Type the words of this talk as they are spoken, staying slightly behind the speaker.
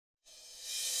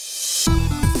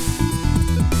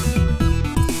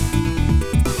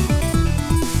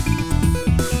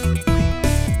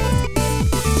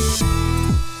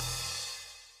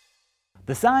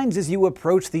The signs as you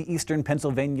approach the eastern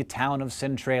Pennsylvania town of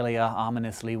Centralia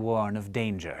ominously warn of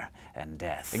danger and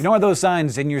death. Ignore those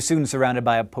signs and you're soon surrounded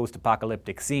by a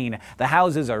post-apocalyptic scene. The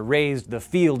houses are razed, the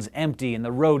fields empty, and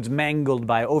the roads mangled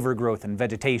by overgrowth and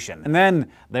vegetation. And then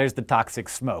there's the toxic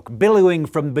smoke, billowing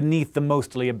from beneath the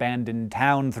mostly abandoned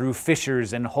town through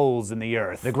fissures and holes in the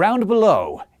earth. The ground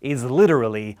below is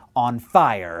literally on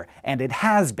fire, and it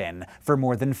has been for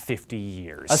more than 50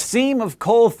 years. A seam of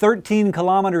coal 13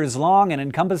 kilometers long and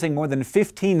encompassing more than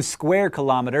 15 square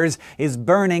kilometers is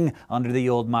burning under the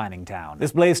old mining town.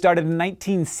 This blaze started in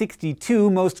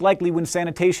 1962, most likely when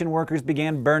sanitation workers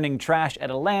began burning trash at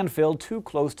a landfill too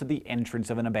close to the entrance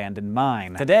of an abandoned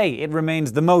mine. Today, it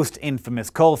remains the most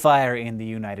infamous coal fire in the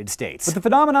United States. But the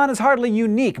phenomenon is hardly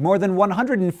unique. More than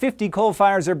 150 coal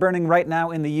fires are burning right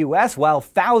now in the US, while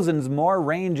thousands more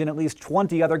range in at least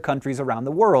 20 other countries around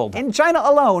the world. In China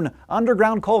alone,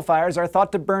 underground coal fires are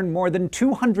thought to burn more than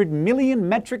 200 million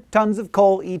metric tons of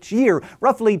coal each year,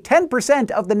 roughly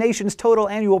 10% of the nation's total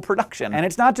annual production. And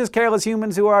it's not just careless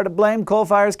humans who are to blame. Coal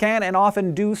fires can and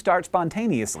often do start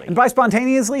spontaneously. And by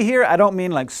spontaneously here, I don't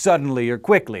mean like suddenly or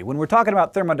quickly. When we're talking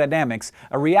about thermodynamics,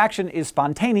 a reaction is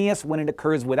spontaneous when it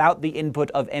occurs without the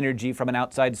input of energy from an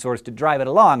outside source to drive it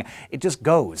along. It just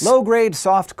goes. Low-grade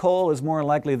soft coal is more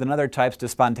likely than other types to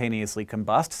spontaneously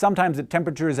combust, sometimes at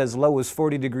temperatures as low as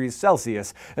 40 degrees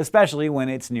Celsius, especially when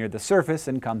it's near the surface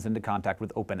and comes into contact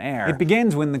with open air. It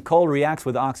begins when the coal reacts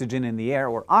with oxygen in the air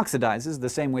or oxidizes, the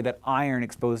same way that iron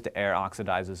exposed to air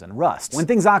oxidizes and rusts. When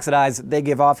things oxidize, they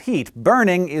give off heat.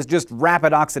 Burning is just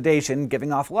rapid oxidation,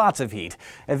 giving off lots of heat.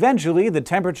 Eventually, the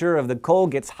temperature of the coal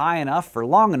gets high enough for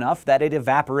long enough that it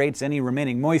evaporates any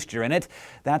remaining moisture in it.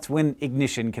 That's when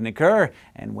ignition can occur,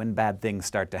 and when bad things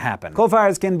start to happen. Coal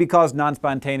fires can be caused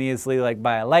non-spontaneously, like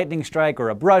by a lightning strike or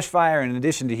a brush fire in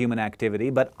addition to human activity,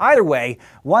 but either way,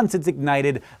 once it's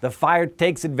ignited, the fire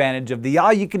takes advantage of the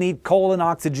all-you-can-eat coal and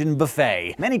oxygen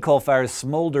buffet. Many coal fires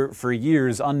smolder for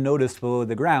years unnoticed below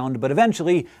the ground, but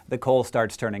eventually the coal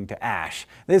starts turning to ash.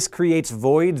 This creates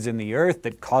voids in the earth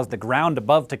that cause the ground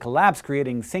above to collapse,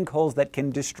 creating sinkholes that can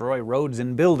destroy roads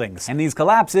and buildings. And these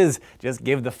collapses just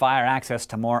give the fire access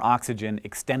to more oxygen,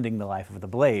 extending the life of the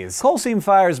blaze. Coal seam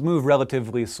fires move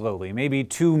relatively slowly, maybe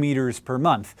 2 meters per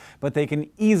month, but they can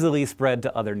easily spread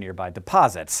to other nearby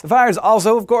deposits. The fires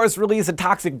also, of course, release a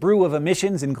toxic brew of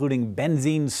emissions, including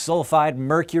benzene, sulfide,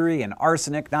 mercury, and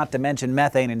arsenic, not to mention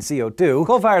methane and CO2.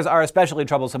 Coal fires are especially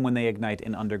troublesome when they ignite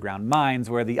in underground mines,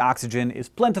 where the oxygen is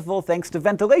plentiful thanks to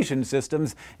ventilation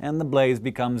systems, and the blaze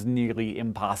becomes nearly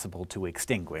impossible to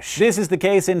extinguish. This is the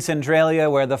case in Centralia,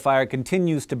 where the fire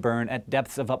continues to burn at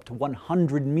depths of up to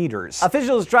 100 meters.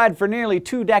 Officials tried for nearly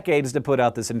 2 decades to put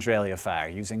out the Centralia fire,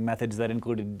 using methods that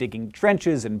included digging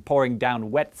trenches and pouring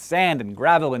down wet sand and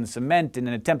gravel and cement in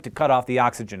an attempt to cut off the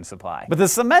oxygen supply. But the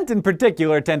cement in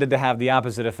particular tended to have the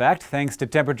opposite effect, thanks to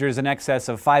temperatures in excess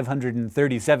of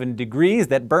 537 degrees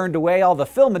that burned away all the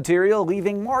fill material,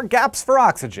 leaving more gaps for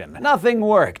oxygen. Nothing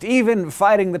worked. Even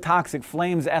fighting the toxic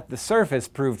flames at the surface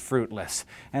proved fruitless.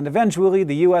 And eventually,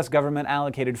 the US government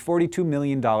allocated $42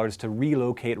 million to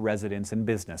relocate residents and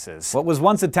businesses. What was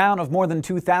once a town of more than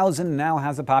 2,000 now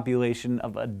has a population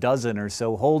of a dozen or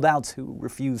so holdouts who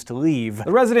refuse to leave.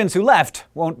 The residents who left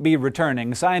won't be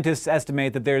returning. Scientists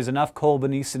estimate that there's enough coal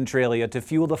beneath Centralia to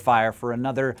fuel the fire for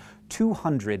another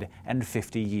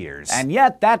 250 years. And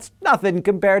yet, that's nothing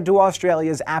compared to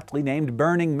Australia's aptly named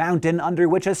Burning Mountain, under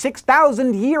which a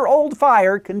 6,000-year-old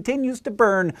fire continues to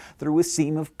burn through a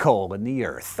seam of coal in the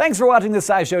earth. Thanks for watching the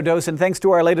SciShow Dose, and thanks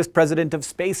to our latest president of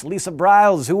space, Lisa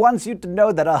Briles, who wants you to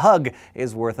know that a hug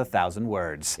is worth 1,000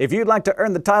 words. If you'd like to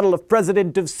earn the title of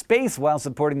President of Space while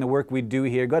supporting the work we do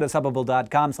here, go to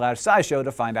subbable.com/SciShow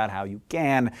to find out how you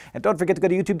can. And don't forget to go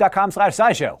to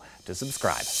youtube.com/SciShow to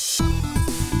subscribe.